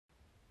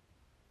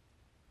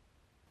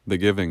The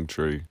Giving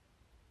Tree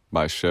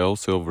by Shel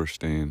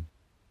Silverstein.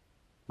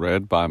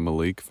 Read by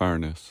Malik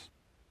Furniss.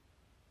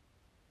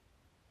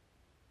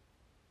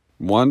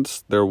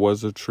 Once there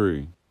was a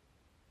tree,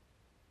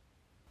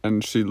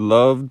 and she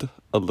loved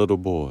a little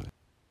boy.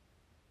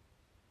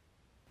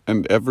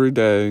 And every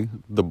day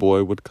the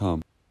boy would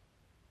come,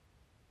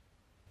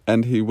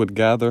 and he would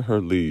gather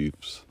her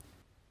leaves,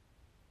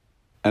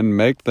 and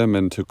make them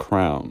into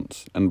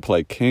crowns, and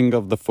play king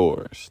of the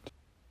forest.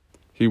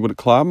 He would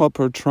climb up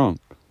her trunk,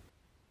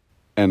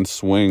 and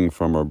swing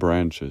from her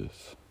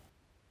branches,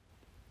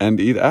 and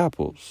eat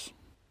apples,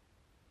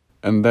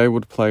 and they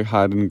would play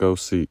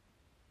hide-and-go-seek.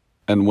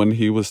 And when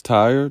he was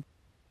tired,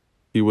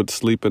 he would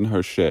sleep in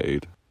her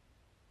shade.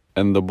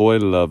 And the boy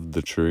loved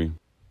the tree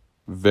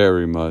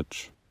very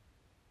much,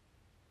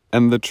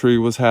 and the tree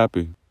was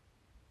happy.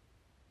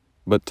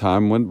 But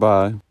time went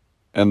by,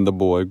 and the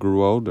boy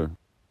grew older,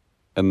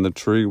 and the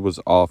tree was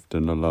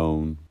often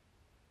alone.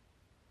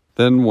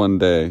 Then one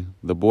day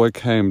the boy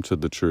came to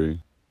the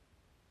tree,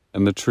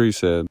 and the tree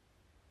said,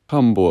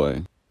 "Come,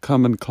 boy,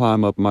 come and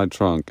climb up my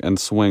trunk and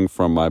swing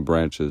from my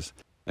branches,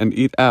 and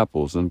eat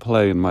apples and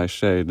play in my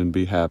shade and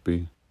be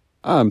happy."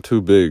 "I'm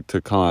too big to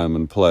climb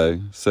and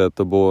play," said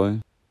the boy.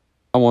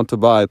 "I want to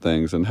buy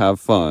things and have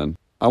fun.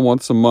 I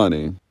want some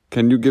money.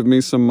 Can you give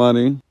me some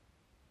money?"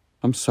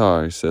 "I'm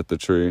sorry," said the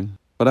tree,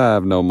 "but I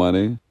have no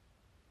money.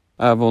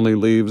 I have only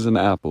leaves and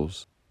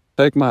apples.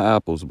 Take my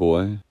apples,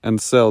 boy,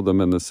 and sell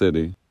them in the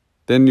city.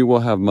 Then you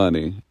will have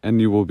money, and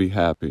you will be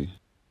happy."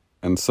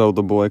 And so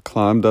the boy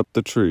climbed up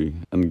the tree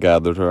and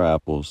gathered her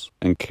apples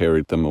and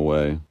carried them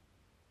away.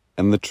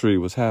 And the tree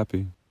was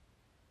happy.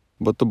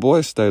 But the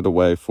boy stayed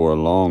away for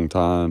a long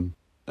time,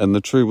 and the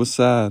tree was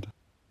sad.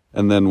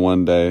 And then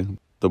one day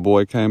the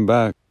boy came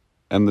back,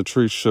 and the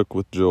tree shook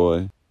with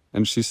joy.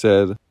 And she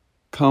said,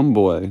 "Come,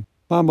 boy,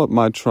 climb up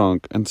my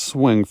trunk and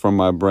swing from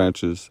my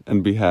branches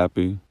and be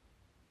happy."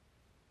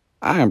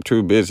 "I am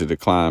too busy to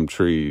climb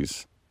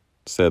trees,"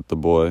 said the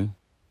boy.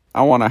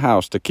 "I want a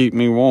house to keep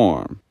me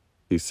warm,"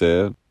 he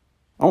said.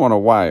 "I want a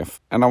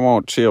wife, and I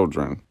want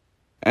children,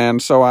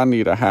 and so I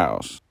need a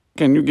house.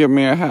 Can you give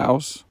me a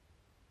house?"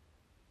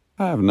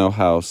 "I have no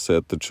house,"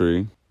 said the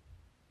tree.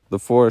 "The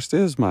forest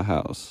is my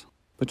house,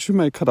 but you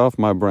may cut off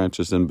my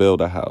branches and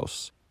build a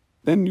house.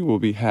 Then you will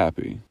be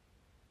happy."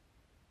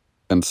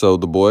 And so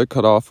the boy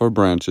cut off her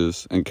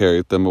branches and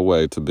carried them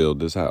away to build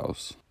his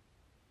house.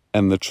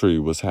 And the tree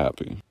was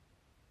happy.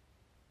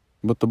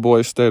 But the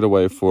boy stayed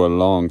away for a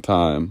long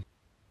time,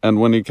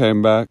 and when he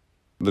came back,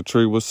 the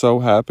tree was so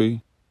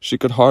happy she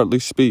could hardly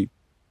speak.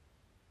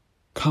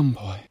 "Come,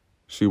 boy,"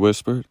 she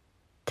whispered,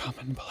 "come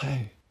and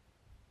play."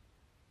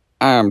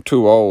 "I am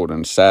too old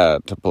and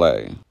sad to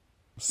play,"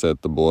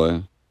 said the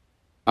boy.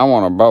 "I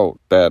want a boat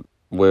that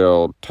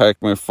will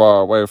take me far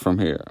away from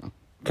here.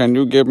 Can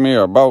you give me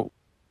a boat?"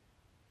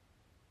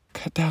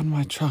 "Cut down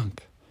my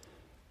trunk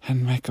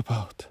and make a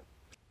boat,"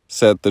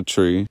 said the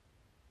tree.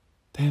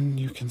 "Then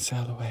you can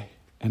sail away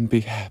and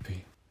be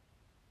happy."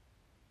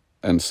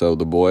 And so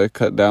the boy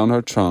cut down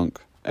her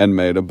trunk and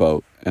made a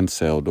boat and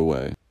sailed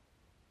away.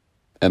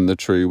 And the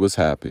tree was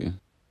happy,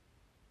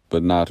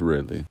 but not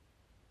really.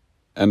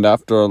 And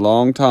after a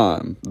long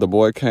time, the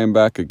boy came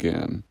back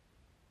again.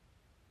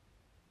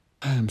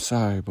 "I am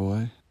sorry,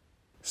 boy,"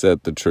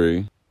 said the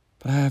tree,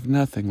 "but I have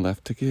nothing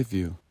left to give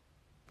you.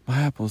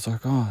 My apples are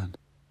gone."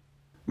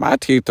 "My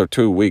teeth are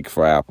too weak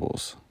for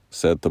apples,"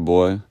 said the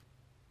boy.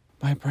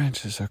 "My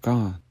branches are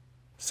gone,"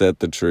 said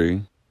the tree.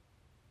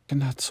 "I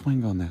cannot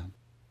swing on them."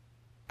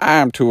 "I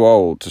am too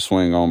old to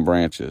swing on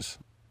branches,"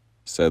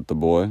 said the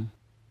boy.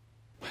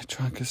 "My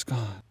trunk is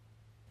gone,"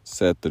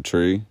 said the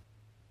tree.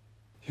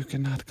 "You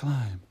cannot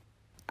climb."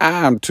 "I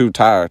am too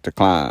tired to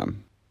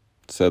climb,"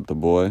 said the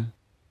boy.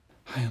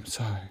 "I am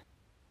sorry,"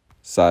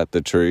 sighed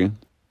the tree.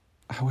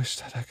 "I wish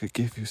that I could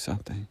give you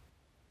something,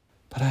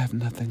 but I have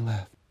nothing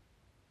left.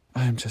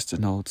 I am just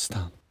an old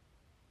stump.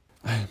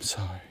 I am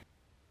sorry."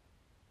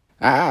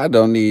 "I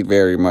don't need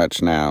very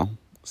much now,"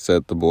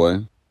 said the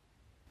boy.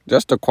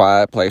 "Just a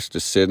quiet place to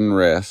sit and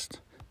rest.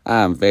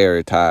 I am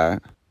very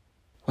tired."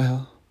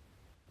 "Well,"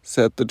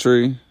 said the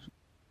tree.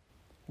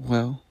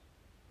 "Well,"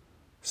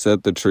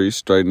 said the tree,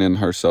 straightening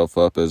herself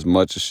up as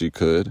much as she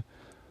could.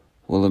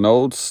 "Well, an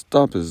old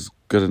stump is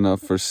good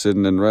enough for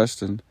sitting and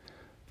resting.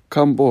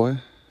 Come,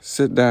 boy,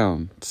 sit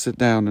down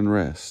and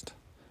rest."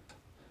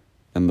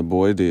 And the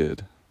boy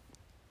did.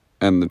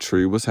 And the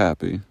tree was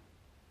happy.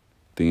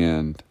 The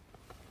end.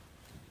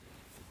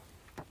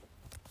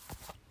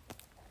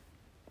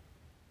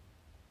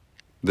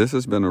 This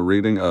has been a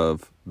reading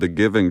of The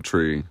Giving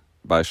Tree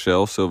by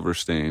Shel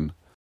Silverstein,